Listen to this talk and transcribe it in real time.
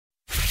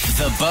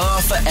The bar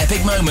for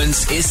epic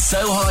moments is so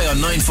high on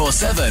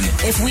 947.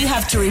 If we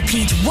have to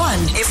repeat one,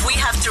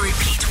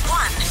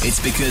 It's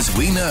because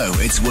we know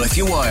it's worth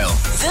your while.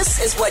 this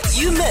is what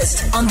you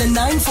missed on the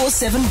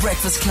 947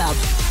 Breakfast Club.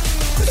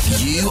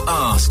 You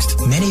asked.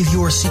 Many of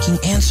you are seeking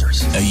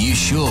answers. Are you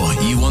sure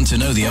you want to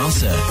know the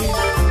answer?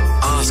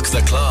 Ask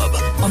the club.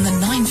 On the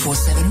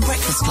 947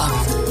 Breakfast Club.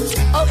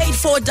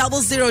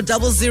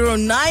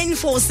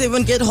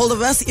 084-000947. Get hold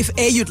of us if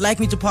A, you'd like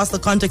me to pass the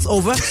contacts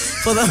over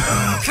for the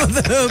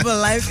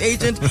Herbalife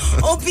agent,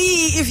 or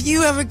B, if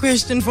you have a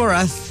question for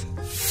us.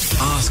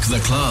 Ask the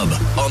club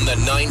on the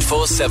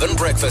 947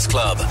 Breakfast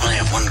Club. I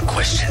have one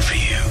question for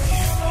you.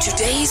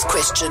 Today's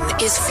question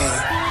is for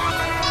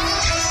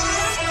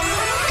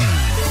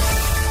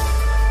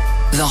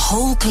the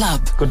whole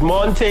club. Good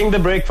morning, the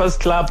Breakfast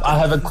Club. I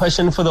have a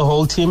question for the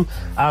whole team.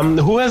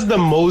 Who has the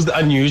most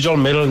unusual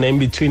middle name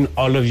between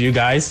all of you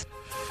guys?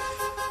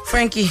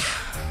 Frankie,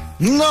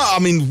 No, I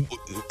mean,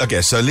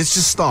 okay, so let's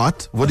just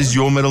start. What is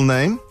your middle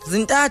name?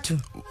 Zintatu,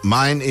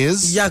 Mine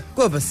is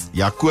Jacobus.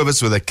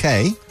 Jacobus with a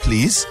K,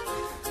 please.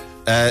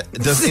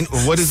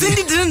 What is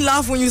Cindy it? didn't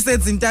laugh when you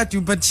said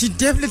Zintatu, but she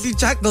definitely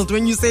chuckled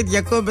when you said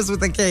Jacobus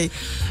with a K.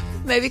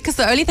 Maybe because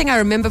the only thing I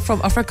remember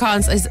from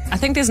Afrikaans is I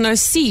think there's no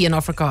C in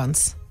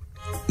Afrikaans.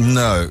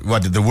 No,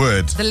 what, the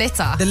word? The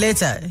letter. The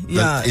letter,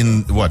 yeah.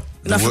 In what?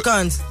 In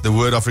Afrikaans. The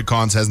word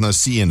Afrikaans has no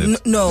C in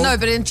it. No, No,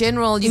 but in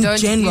general, you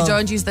don't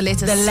use the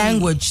letter the C.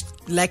 language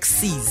like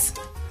C's.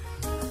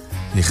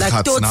 Like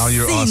Like now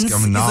you're asking. I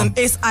mean, now is an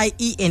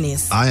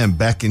S-I-E-N-S. I am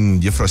back in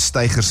Juffrou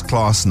Steiger's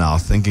class now,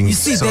 thinking You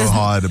see, so there's-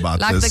 hard about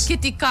Like this. the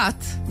kitty cat.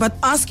 But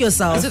ask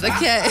yourself, Is it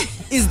okay?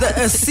 is there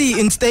a C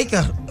in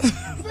Staker?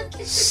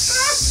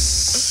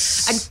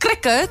 And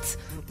cricket.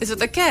 Is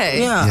it okay?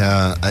 Yeah.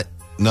 Yeah,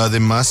 no,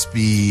 there must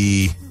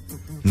be.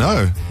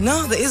 No,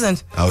 No, there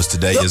isn't. I was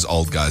today years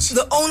old, guys.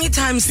 The only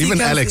time C Even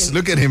comes Alex, in,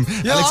 look at him.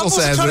 Yeah, Alex I was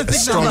also has trying to a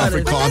think strong about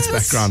it. Afrikaans But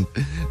that's- background.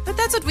 But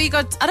that's what we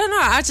got. I don't know.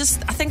 I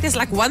think there's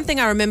like one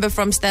thing I remember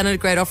from standard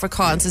grade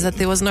Afrikaans is that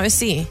there was no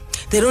C.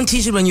 they don't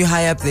teach it when you're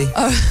high up there.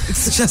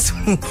 It's just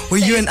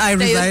where you and I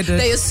resided.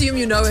 They assume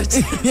you know it.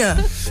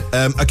 Yeah.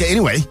 Okay,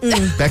 anyway,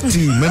 back to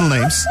middle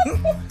names.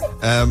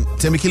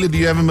 Temekile, do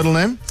you have a middle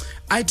name?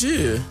 I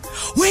do.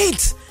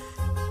 Wait,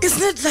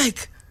 isn't it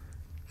like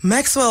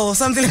Maxwell or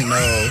something?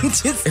 No.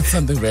 it's It's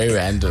something very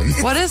random.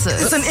 What is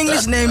it? an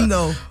English name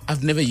though.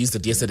 I've never used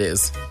it. Yes, it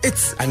is.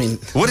 It's I mean,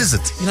 What is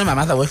it? you know, my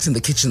mother worked in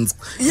the kitchens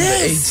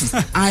Yes. in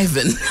the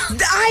 80s.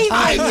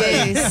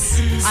 Ivan.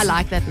 Yes. I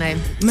like that name.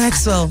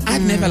 Maxwell.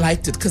 I've never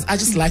liked it because I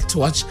just like to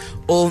watch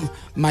all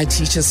my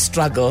teachers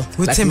struggle.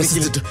 With like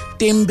Tembekile. Mrs.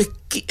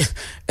 Tembekile.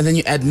 And then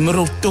you add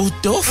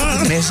Murototo for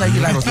the measure.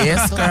 You're like,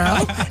 yes,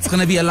 girl. It's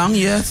going to be a long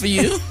year for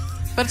you.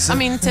 But I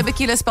mean,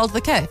 Tebekile spelled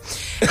the K.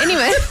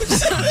 Anyway,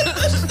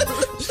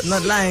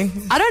 Not lying.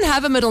 I don't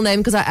have a middle name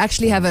because I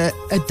actually have a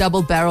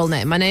double barrel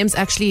name. My name's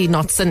actually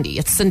not Cindy.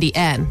 It's Cindy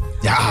Ann.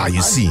 Yeah,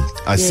 you see,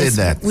 I said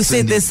that. We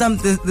said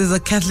there's a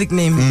Catholic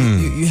name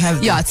you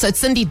have. Yeah, so it's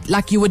Cindy,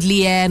 like you would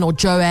Leanne or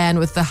Joanne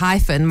with the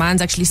hyphen.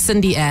 Mine's actually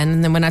Cindy Ann.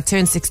 And then when I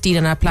turned 16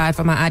 and I applied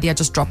for my ID, I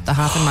just dropped the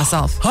hyphen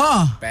myself.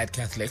 Bad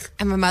Catholic.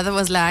 And my mother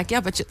was like, yeah,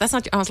 but that's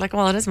not, I was like,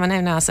 well, it is my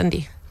name now,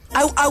 Cindy.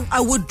 I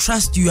would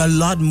trust you a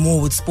lot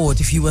more with sport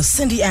if you were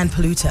Cindy Ann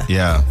Paluta.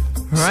 Yeah.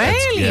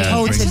 Really? Yeah, It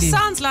totally. just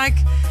sounds like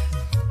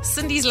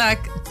Cindy's like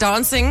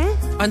dancing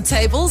on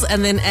tables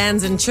and then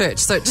Anne's in church.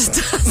 So it just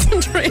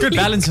doesn't really Good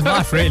balance in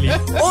life, really.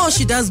 Or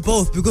she does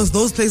both because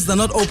those places are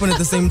not open at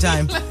the same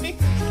time.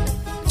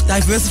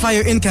 Diversify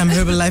your income,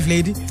 Herbalife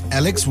lady.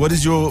 Alex, what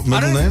is your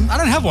middle name? I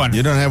don't have one.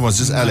 You don't have one, it's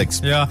just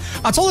Alex. Yeah.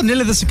 I told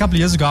Nilla this a couple of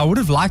years ago. I would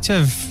have liked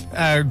to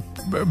have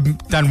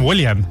done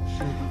William.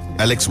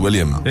 Alex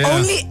William. Yeah.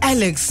 Only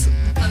Alex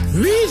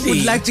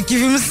would like to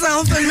give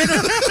himself a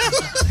middle.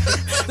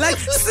 Like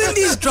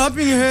Cindy's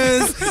dropping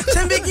hers.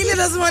 Tembekile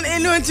doesn't want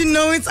anyone to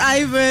know it's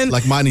Ivan.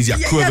 Like mine is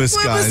Jacobus,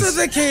 guys. is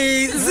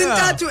okay.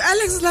 Zintatu.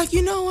 Alex is like,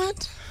 you know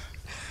what?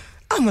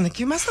 I'm gonna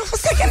give myself a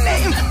second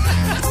name.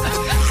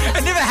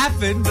 It never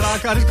happened, but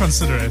I did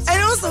consider it.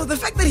 And also the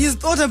fact that he's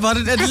thought about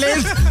it at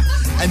length.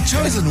 And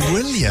chosen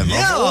William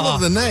Yeah. of all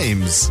of the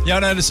names. Yeah,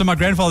 no, so my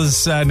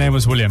grandfather's name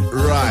was William.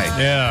 Right.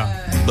 Yeah.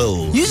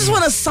 Bill. You just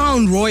want to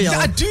sound royal. Yeah,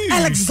 I do.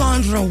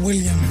 Alexandra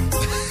William.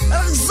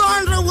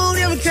 Alexandra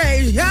William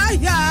Cage. Yeah.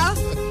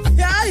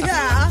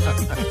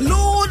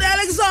 Lord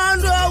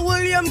Alexandra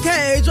William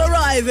Cage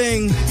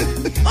arriving.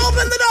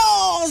 Open the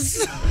doors.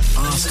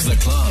 Ask the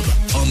club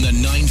on the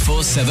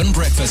 947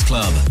 Breakfast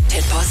Club.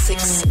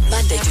 6,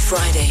 Monday to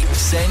Friday.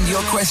 Send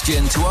your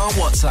question to our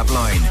WhatsApp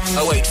line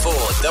 084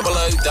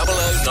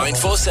 0000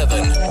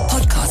 947.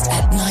 Podcast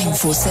at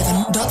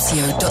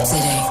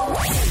 947.co.za.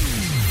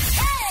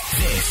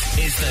 This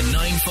is the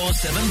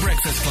 947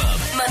 Breakfast Club.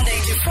 Monday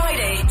to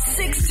Friday,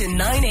 6 to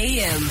 9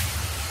 a.m.